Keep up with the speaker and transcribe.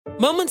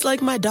Moments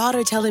like my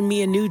daughter telling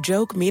me a new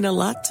joke mean a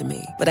lot to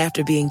me. But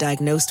after being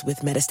diagnosed with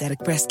metastatic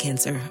breast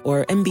cancer,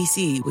 or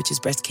MBC, which is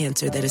breast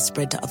cancer that is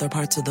spread to other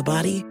parts of the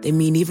body, they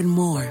mean even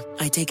more.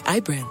 I take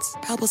Ibrance,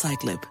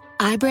 palbociclib.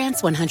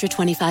 Ibrance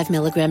 125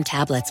 milligram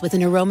tablets with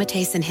an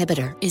aromatase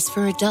inhibitor is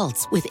for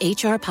adults with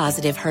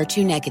HR-positive,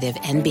 HER2-negative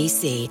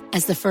MBC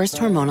as the first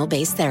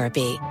hormonal-based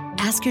therapy.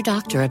 Ask your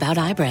doctor about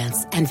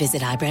Ibrance and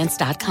visit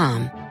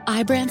Ibrance.com.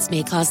 Ibrance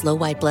may cause low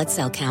white blood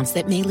cell counts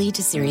that may lead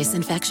to serious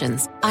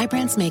infections.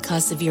 Ibrance may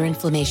cause severe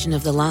inflammation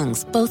of the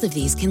lungs. Both of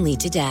these can lead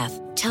to death.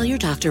 Tell your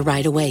doctor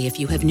right away if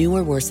you have new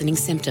or worsening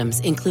symptoms,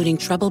 including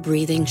trouble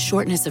breathing,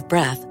 shortness of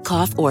breath,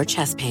 cough, or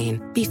chest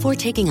pain. Before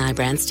taking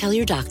Ibrance, tell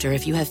your doctor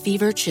if you have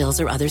fever, chills,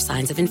 or other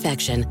signs of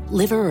infection,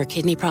 liver or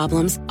kidney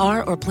problems,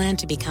 are or plan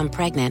to become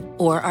pregnant,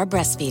 or are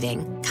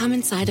breastfeeding.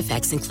 Common side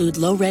effects include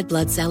low red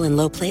blood cell and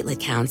low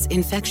platelet counts,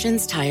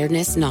 infections,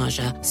 tiredness,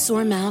 nausea,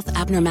 sore mouth,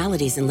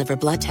 abnormalities in liver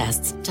blood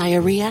tests,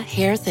 diarrhea,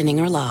 hair thinning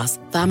or loss,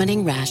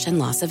 vomiting, rash, and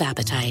loss of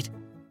appetite.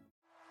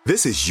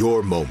 This is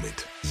your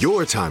moment,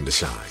 your time to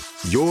shine,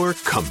 your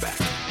comeback.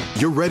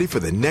 You're ready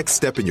for the next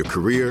step in your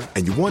career,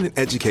 and you want an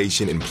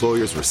education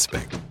employers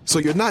respect. So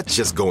you're not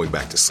just going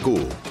back to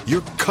school,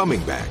 you're coming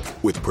back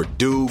with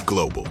Purdue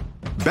Global.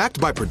 Backed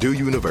by Purdue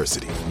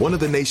University, one of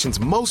the nation's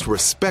most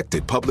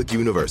respected public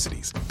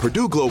universities,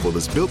 Purdue Global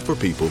is built for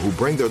people who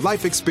bring their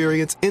life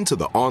experience into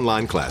the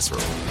online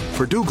classroom.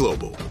 Purdue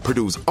Global,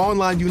 Purdue's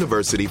online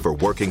university for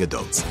working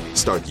adults.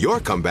 Start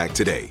your comeback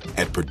today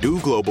at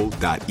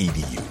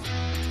purdueglobal.edu.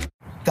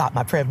 Got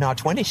my Prevnar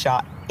 20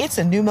 shot. It's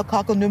a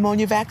pneumococcal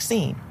pneumonia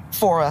vaccine.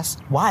 For us,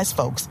 wise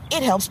folks,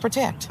 it helps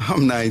protect.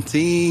 I'm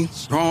 19,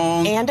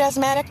 strong. And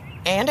asthmatic,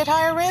 and at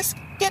higher risk.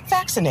 Get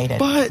vaccinated.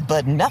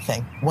 But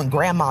nothing when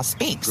grandma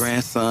speaks.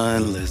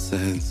 Grandson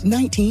listens.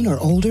 19 or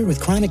older with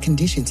chronic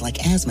conditions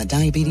like asthma,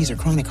 diabetes, or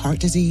chronic heart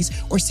disease,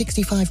 or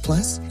 65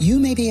 plus, you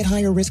may be at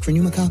higher risk for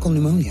pneumococcal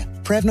pneumonia.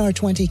 Prevnar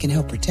 20 can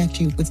help protect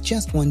you with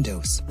just one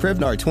dose.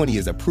 Prevnar 20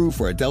 is approved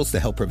for adults to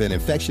help prevent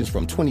infections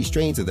from 20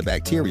 strains of the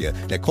bacteria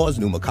that cause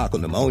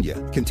pneumococcal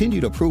pneumonia.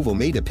 Continued approval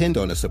may depend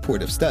on a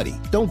supportive study.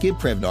 Don't give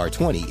Prevnar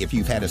 20 if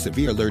you've had a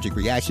severe allergic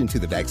reaction to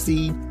the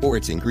vaccine or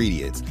its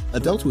ingredients.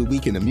 Adults with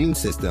weakened immune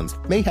systems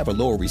may have a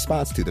lower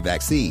response to the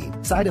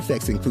vaccine. Side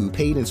effects include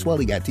pain and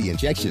swelling at the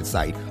injection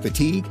site,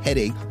 fatigue,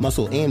 headache,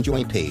 muscle, and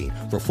joint pain.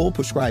 For full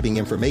prescribing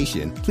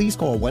information, please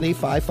call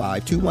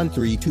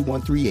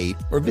 1-855-213-2138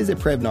 or visit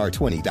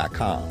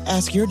Prevnar20.com.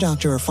 Ask your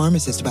doctor or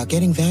pharmacist about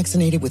getting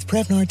vaccinated with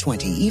Prevnar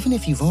 20, even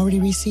if you've already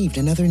received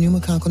another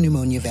pneumococcal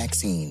pneumonia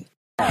vaccine.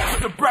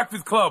 It's the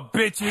Breakfast Club,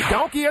 bitches.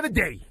 Donkey of the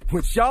day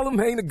with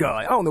Charlamagne the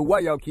God. I don't know why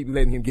y'all keep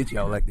letting him get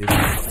y'all like this.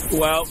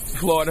 Well,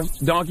 Florida,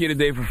 Donkey of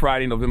the day for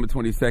Friday, November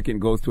 22nd,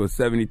 goes to a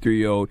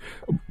 73-year-old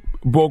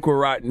Boca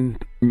Raton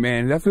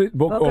man. That's it?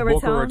 Boca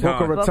Raton.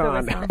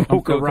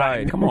 Boca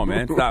Raton. Come on,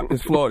 man. Stop.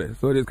 It's Florida,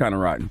 so it is kind of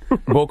rotten.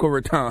 Boca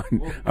Raton.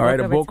 All right,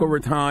 a Boca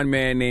Raton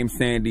man named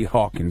Sandy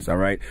Hawkins, all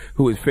right,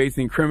 who is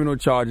facing criminal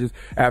charges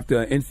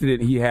after an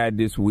incident he had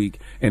this week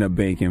in a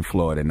bank in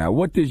Florida. Now,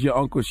 what does your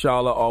Uncle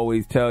Shala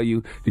always tell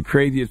you? The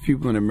craziest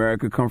people in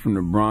America come from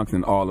the Bronx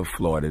and all of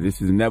Florida.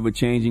 This is never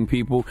changing,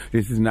 people.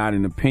 This is not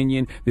an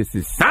opinion. This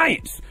is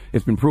science.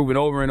 It's been proven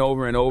over and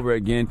over and over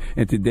again,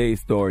 and today's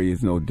story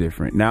is no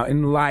different. Now,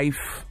 in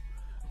life,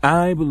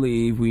 I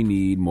believe we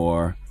need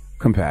more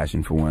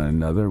compassion for one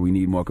another. We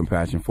need more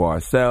compassion for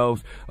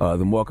ourselves. The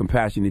more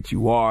compassionate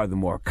you are, the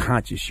more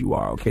conscious you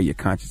are, okay? You're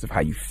conscious of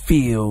how you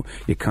feel.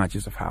 You're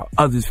conscious of how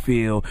others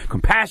feel.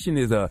 Compassion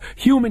is a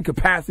human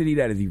capacity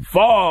that has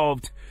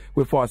evolved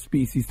with our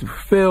species to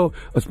fulfill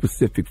a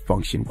specific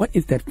function. What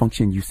is that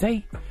function, you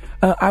say?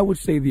 I would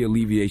say the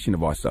alleviation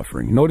of our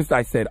suffering. Notice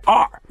I said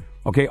our.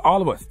 Okay,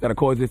 all of us that are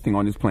coexisting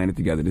on this planet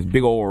together, this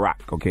big old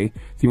rock, okay?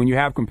 See, when you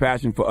have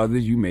compassion for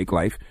others, you make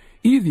life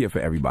easier for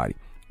everybody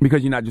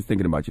because you're not just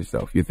thinking about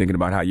yourself. You're thinking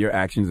about how your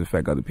actions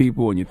affect other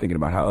people, and you're thinking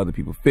about how other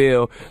people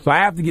feel. So I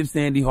have to give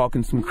Sandy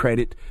Hawkins some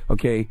credit,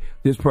 okay?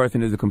 This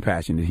person is a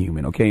compassionate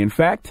human, okay? In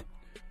fact,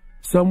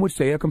 some would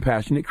say a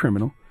compassionate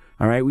criminal,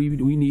 all right? We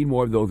need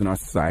more of those in our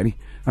society.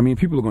 I mean,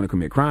 people are going to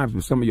commit crimes,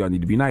 but some of y'all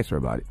need to be nicer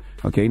about it,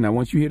 okay? Now,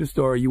 once you hear the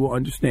story, you will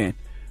understand.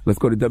 Let's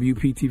go to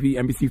WPTV,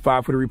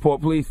 NBC5 for the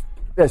report, please.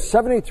 A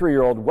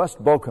 73-year-old West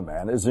Boca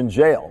man is in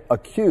jail,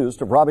 accused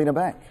of robbing a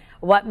bank.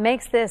 What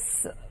makes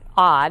this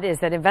odd is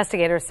that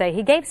investigators say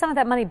he gave some of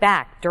that money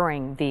back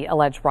during the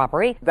alleged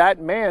robbery.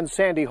 That man,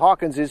 Sandy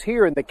Hawkins, is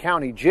here in the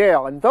county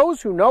jail, and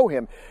those who know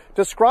him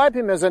describe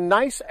him as a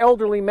nice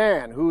elderly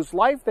man whose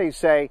life, they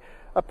say,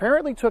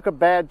 apparently took a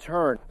bad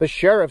turn. The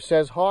sheriff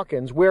says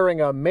Hawkins, wearing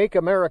a Make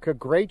America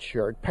Great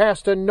shirt,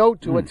 passed a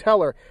note to a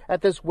teller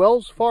at this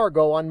Wells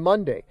Fargo on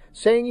Monday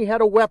saying he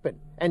had a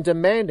weapon and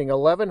demanding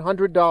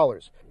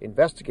 $1,100.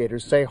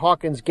 Investigators say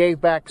Hawkins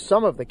gave back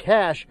some of the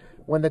cash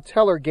when the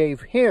teller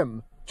gave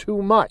him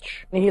too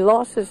much. He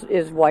lost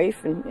his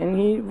wife and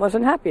he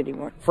wasn't happy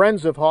anymore.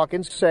 Friends of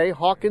Hawkins say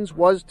Hawkins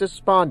was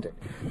despondent,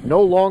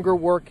 no longer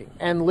working,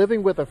 and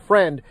living with a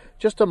friend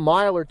just a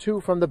mile or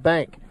two from the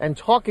bank, and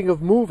talking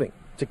of moving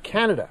to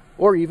Canada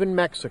or even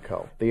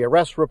Mexico. The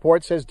arrest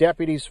report says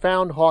deputies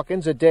found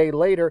Hawkins a day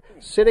later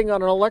sitting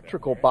on an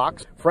electrical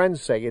box.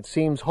 Friends say it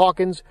seems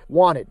Hawkins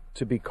wanted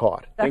to be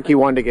caught. I think he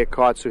wanted to get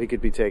caught so he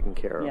could be taken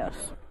care of.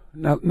 Yes.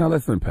 Now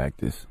let's unpack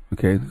this,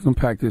 okay? Let's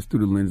unpack this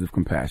through the lens of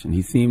compassion.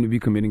 He seemed to be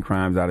committing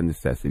crimes out of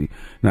necessity.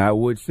 Now, I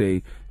would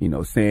say,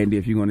 Sandy,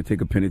 if you're going to take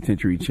a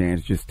penitentiary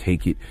chance, just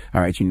take it. All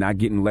right, you're not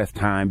getting less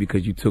time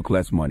because you took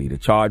less money. The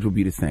charge will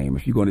be the same.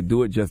 If you're going to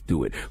do it, just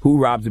do it. Who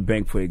robs a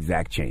bank for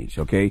exact change,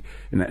 okay?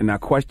 And I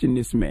question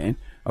this man.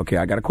 Okay,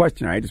 I got a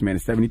question, all right? This man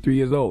is 73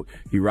 years old.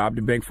 He robbed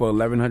a bank for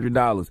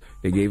 $1,100.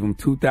 They gave him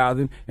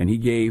 $2,000, and he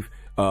gave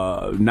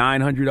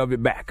 $900 of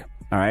it back.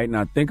 All right.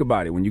 Now think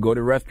about it. When you go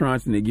to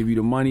restaurants and they give you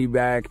the money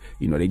back,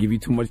 they give you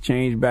too much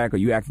change back, or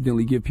you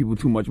accidentally give people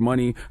too much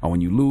money, or when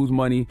you lose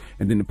money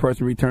and then the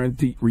person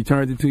returns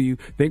it to you,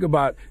 think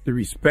about the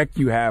respect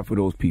you have for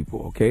those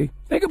people. Okay.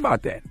 Think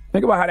about that.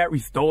 Think about how that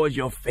restores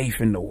your faith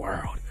in the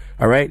world.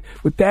 All right.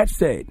 With that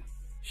said,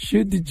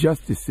 should the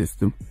justice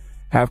system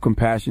have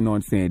compassion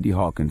on Sandy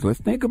Hawkins?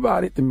 Let's think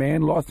about it. The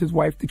man lost his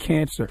wife to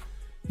cancer.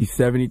 He's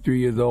 73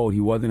 years old. He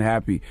wasn't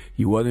happy.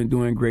 He wasn't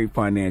doing great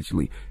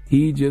financially.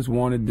 He just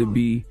wanted to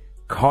be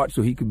caught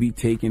so he could be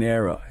taken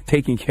care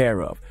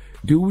of.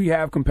 Do we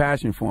have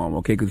compassion for him?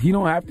 Okay, because he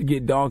don't have to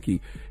get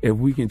donkey if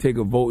we can take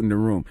a vote in the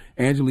room.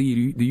 Angela,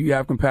 do you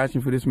have compassion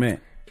for this man?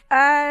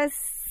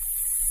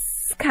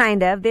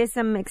 Kind of. There's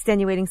some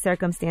extenuating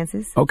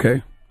circumstances.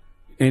 Okay.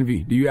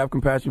 Envy, do you have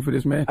compassion for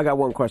this man? I got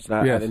one question.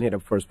 I didn't hear the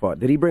first part.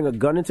 Did he bring a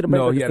gun into the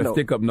bank? No, he had a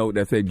stick-up note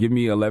that said, "Give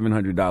me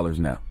 $1,100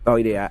 now." Oh,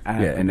 yeah, I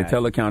have and the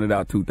teller counted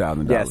out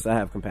 $2,000. Yes, I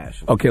have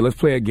compassion. Okay, let's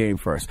play a game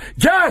first.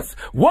 Guess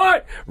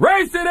what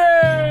race it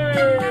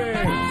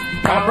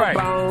is? All right.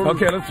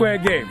 Okay, let's play a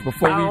game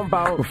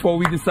before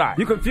we decide.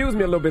 You confused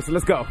me a little bit, so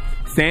let's go.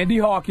 Sandy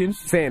Hawkins.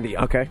 Sandy,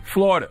 okay.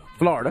 Florida.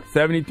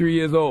 73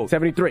 years old.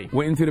 73.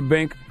 Went into the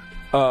bank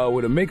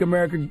with a Make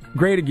America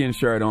Great Again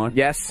shirt on.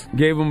 Yes.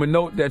 Gave him a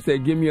note that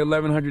said, "Give me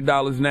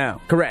 $1,100 now."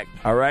 Correct.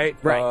 All right?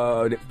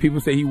 Right. People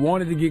say he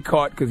wanted to get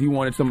caught because he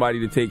wanted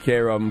somebody to take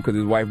care of him because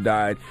his wife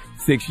died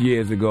 6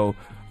 years ago.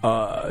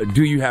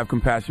 Do you have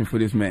compassion for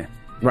this man?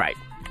 Right.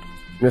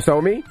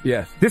 So me?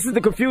 Yes. This is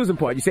the confusing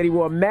part. You said he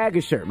wore a MAGA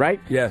shirt, right?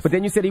 Yes. But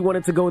then you said he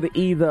wanted to go to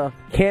either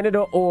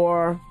Canada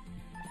or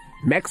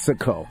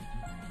Mexico.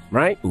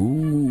 Right?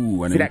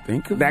 Ooh, I didn't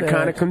think of that. That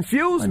kind of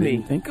confused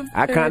me.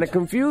 That kind of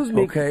confused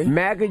me. Okay.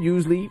 MAGA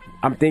usually,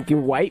 I'm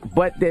thinking white,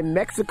 but then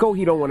Mexico,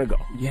 he don't want to go.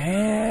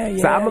 Yeah.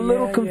 So I'm a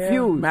little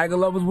confused. Yeah. MAGA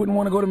lovers wouldn't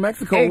want to go to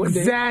Mexico,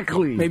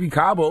 exactly. Would they? Maybe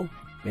Cabo.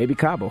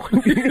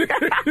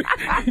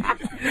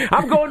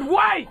 I'm going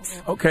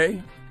white. Okay.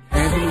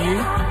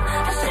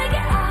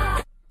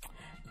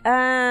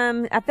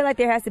 Angela, I feel like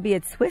there has to be a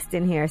twist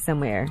in here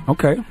somewhere.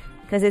 Okay.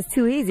 Because it's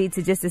too easy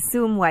to just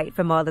assume white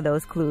from all of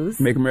those clues.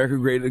 Make America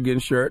Great Again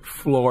shirt,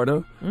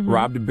 Florida. Mm-hmm.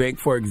 Robbed a bank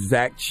for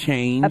exact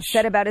change.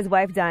 Upset about his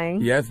wife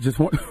dying. Yes, just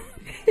want...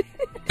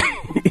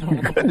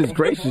 Goodness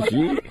gracious,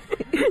 you.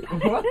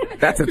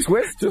 That's a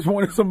twist? Just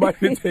wanted somebody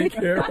to take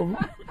care of him.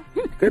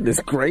 Goodness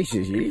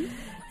gracious, you.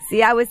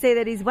 See, I would say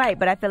that he's white,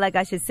 but I feel like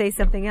I should say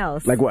something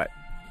else. Like what?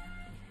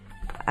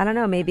 I don't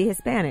know, maybe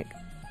Hispanic.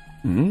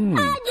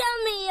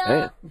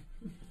 Hey.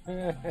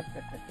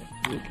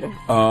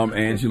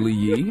 Angela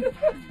Yee,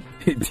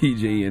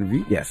 DJ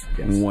Envy. Yes.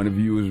 One of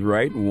you is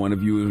right, one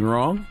of you is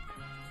wrong.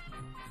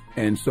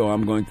 And so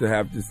I'm going to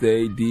have to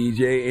say,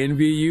 DJ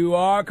Envy, you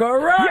are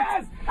correct.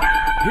 Yes!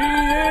 He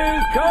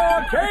is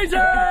Caucasian.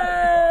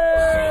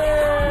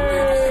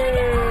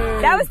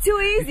 That was too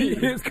easy.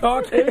 He is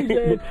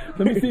Caucasian.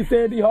 Let me see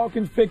Sandy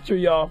Hawkins' picture,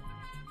 y'all.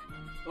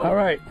 All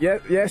right.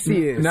 Yes,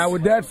 he is. Now,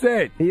 with that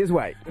said, he is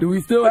white. Do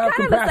we still have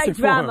compassion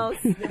for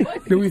him?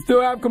 Do we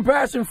still have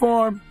compassion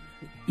for him?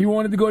 He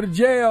wanted to go to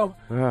jail,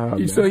 so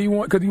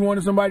because he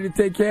wanted somebody to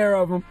take care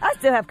of him. I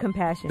still have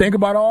compassion. Think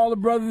about all the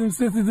brothers and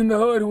sisters in the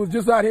hood who was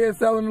just out here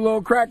selling a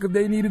little crack because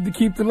they needed to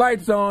keep the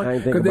lights on,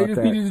 because they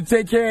just needed to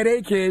take care of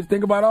their kids.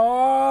 Think about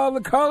all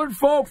the colored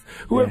folks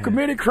who have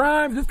committed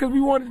crimes just because we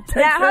wanted to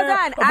take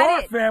care of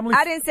our families.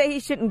 I didn't say he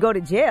shouldn't go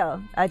to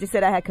jail. I just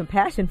said I had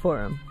compassion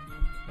for him.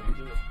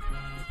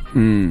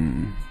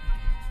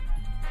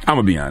 I'm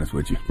going to be honest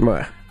with you.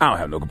 What? I don't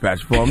have no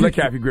compassion for him. Let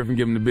Kathy Griffin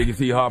give him the biggest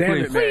hee-haw,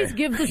 please. Please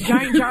give this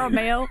giant jar of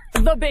mail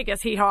the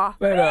biggest hee-haw.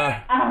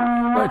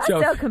 I'm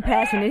still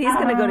compassionate. He's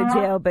going to go to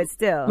jail, but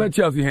still. Let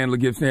Chelsea Handler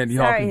give Sandy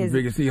Hawkins the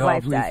biggest hee-haw,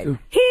 please, too.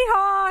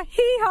 Hee-haw,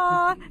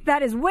 hee-haw.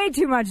 That is way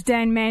too much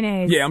Dan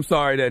mayonnaise. Yeah, I'm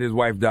sorry that his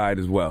wife died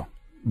as well,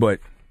 but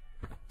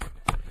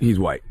he's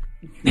white.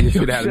 He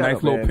should have had a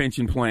nice little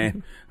pension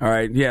plan. All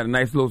right, he had a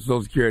nice little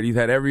Social Security. He's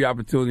had every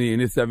opportunity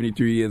in his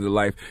 73 years of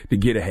life to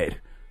get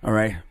ahead. All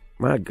right.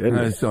 My goodness.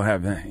 I just don't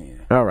have that. Yeah.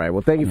 All right.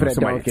 Well, thank you for that.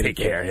 Somebody take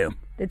care of him.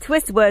 The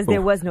twist was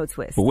there was no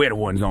twist. But we're the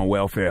ones on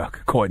welfare,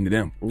 according to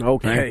them.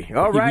 Okay. Right?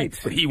 All right.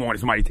 But he wanted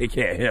somebody to take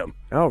care of him.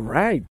 All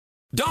right.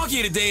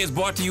 Donkey Today is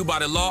brought to you by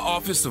the law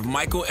office of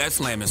Michael S.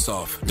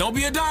 Lamonsoff. Don't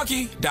be a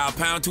donkey. Dial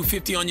pound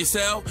 250 on your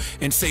cell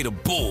and say the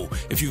bull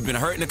if you've been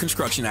hurt in a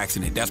construction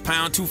accident. That's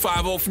pound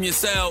 250 from your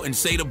cell and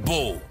say the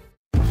bull.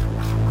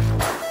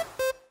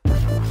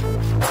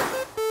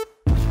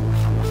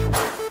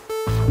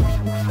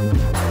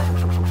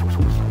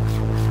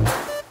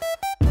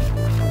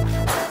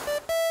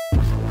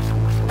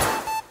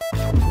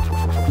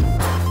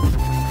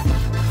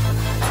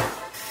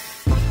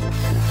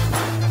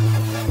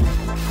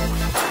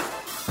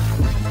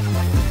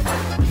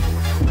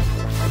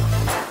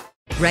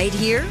 Right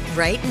here,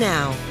 right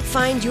now.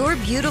 Find your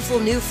beautiful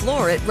new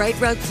floor at Right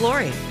Rug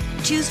Flooring.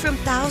 Choose from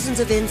thousands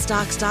of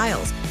in-stock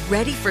styles,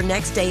 ready for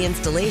next day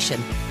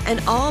installation,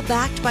 and all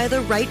backed by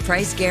the right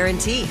price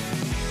guarantee.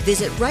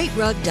 Visit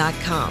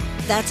rightrug.com.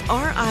 That's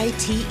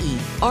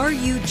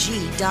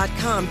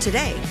RITERUG.com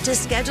today to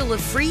schedule a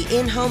free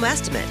in-home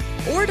estimate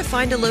or to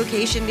find a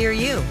location near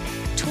you.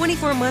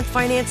 24-month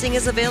financing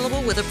is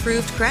available with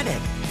approved credit.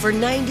 For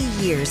 90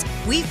 years,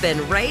 we've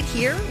been right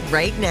here,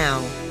 right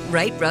now.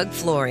 Right Rug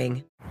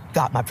Flooring.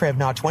 Got my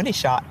Prevnar 20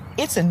 shot.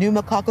 It's a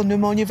pneumococcal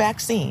pneumonia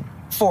vaccine.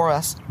 For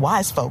us,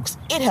 wise folks,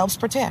 it helps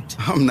protect.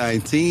 I'm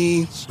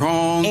 19,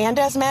 strong. And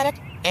asthmatic,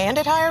 and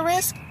at higher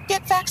risk.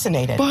 Get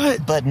vaccinated.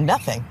 But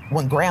nothing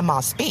when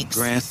grandma speaks.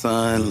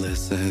 Grandson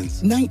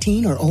listens.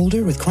 19 or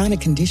older with chronic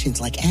conditions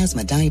like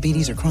asthma,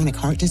 diabetes, or chronic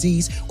heart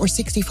disease, or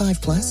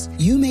 65 plus,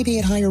 you may be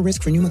at higher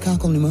risk for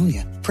pneumococcal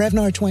pneumonia.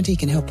 Prevnar 20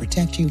 can help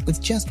protect you with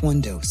just one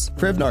dose.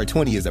 Prevnar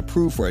 20 is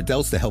approved for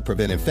adults to help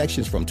prevent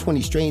infections from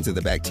 20 strains of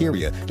the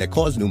bacteria that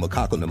cause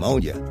pneumococcal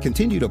pneumonia.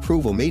 Continued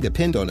approval may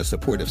depend on a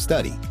supportive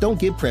study. Don't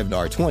give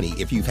Prevnar 20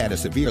 if you've had a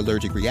severe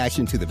allergic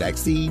reaction to the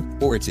vaccine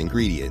or its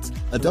ingredients.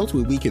 Adults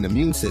with weakened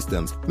immune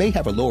systems may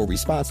have a lower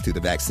response to the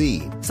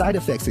vaccine. Side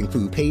effects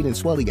include pain and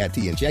swelling at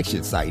the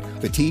injection site,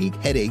 fatigue,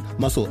 headache,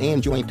 muscle,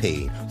 and joint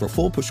pain. For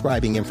full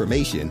prescribing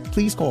information,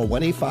 please call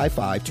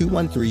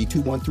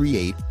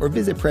 1-855-213-2138 or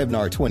visit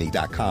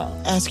Prevnar20.com.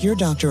 Ask your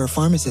doctor or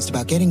pharmacist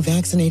about getting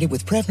vaccinated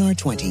with Prevnar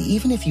 20,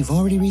 even if you've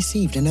already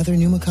received another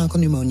pneumococcal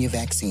pneumonia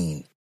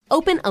vaccine.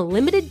 Open a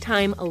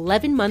limited-time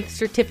 11-month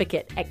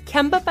certificate at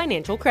Kemba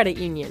Financial Credit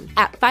Union.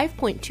 At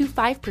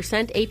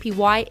 5.25%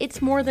 APY,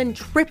 it's more than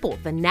triple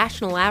the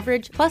national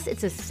average, plus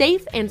it's a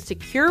safe and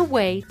secure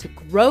way to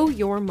grow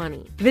your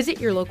money.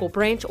 Visit your local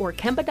branch or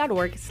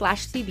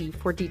kemba.org/cb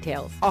for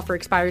details. Offer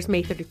expires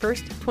May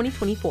 31st,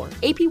 2024.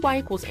 APY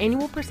equals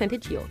annual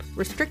percentage yield.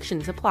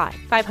 Restrictions apply.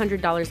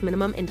 $500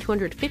 minimum and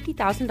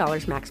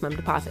 $250,000 maximum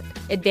deposit.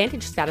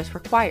 Advantage status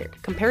required.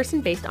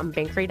 Comparison based on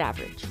bank rate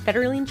average.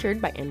 Federally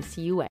insured by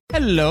NCUA.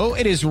 Hello,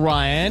 it is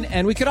Ryan,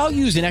 and we could all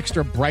use an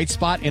extra bright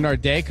spot in our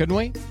day, couldn't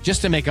we?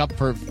 Just to make up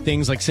for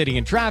things like sitting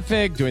in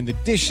traffic, doing the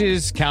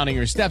dishes, counting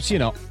your steps, you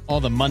know, all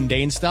the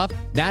mundane stuff.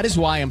 That is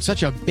why I'm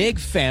such a big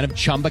fan of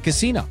Chumba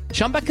Casino.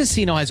 Chumba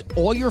Casino has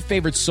all your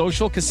favorite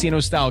social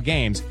casino-style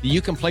games that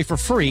you can play for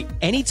free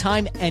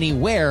anytime,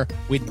 anywhere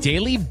with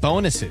daily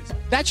bonuses.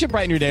 That should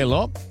brighten your day a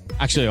little.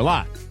 Actually, a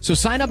lot. So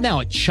sign up now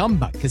at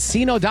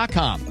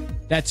ChumbaCasino.com.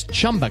 That's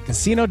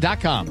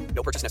ChumbaCasino.com.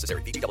 No purchase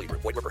necessary. VGW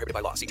Group. Void where prohibited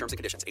by law. See terms and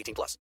conditions. 18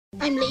 plus.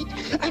 I'm late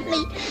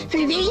for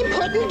a very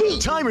important date.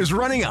 Time is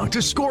running out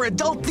to score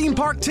adult theme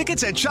park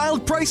tickets at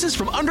child prices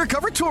from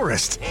Undercover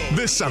Tourist.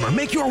 This summer,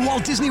 make your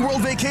Walt Disney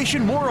World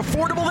vacation more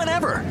affordable than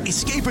ever.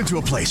 Escape into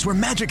a place where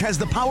magic has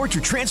the power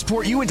to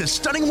transport you into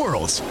stunning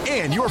worlds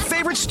and your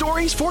favorite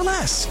stories for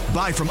less.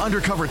 Buy from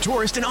Undercover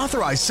Tourist, an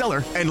authorized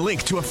seller, and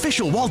link to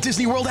official Walt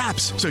Disney World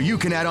apps so you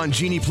can add on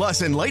Genie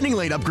Plus and Lightning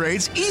Lane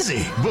upgrades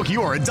easy. Book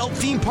your adult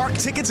theme park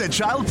tickets at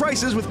child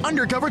prices with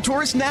Undercover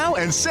Tourist now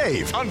and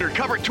save.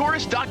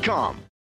 UndercoverTourist.com.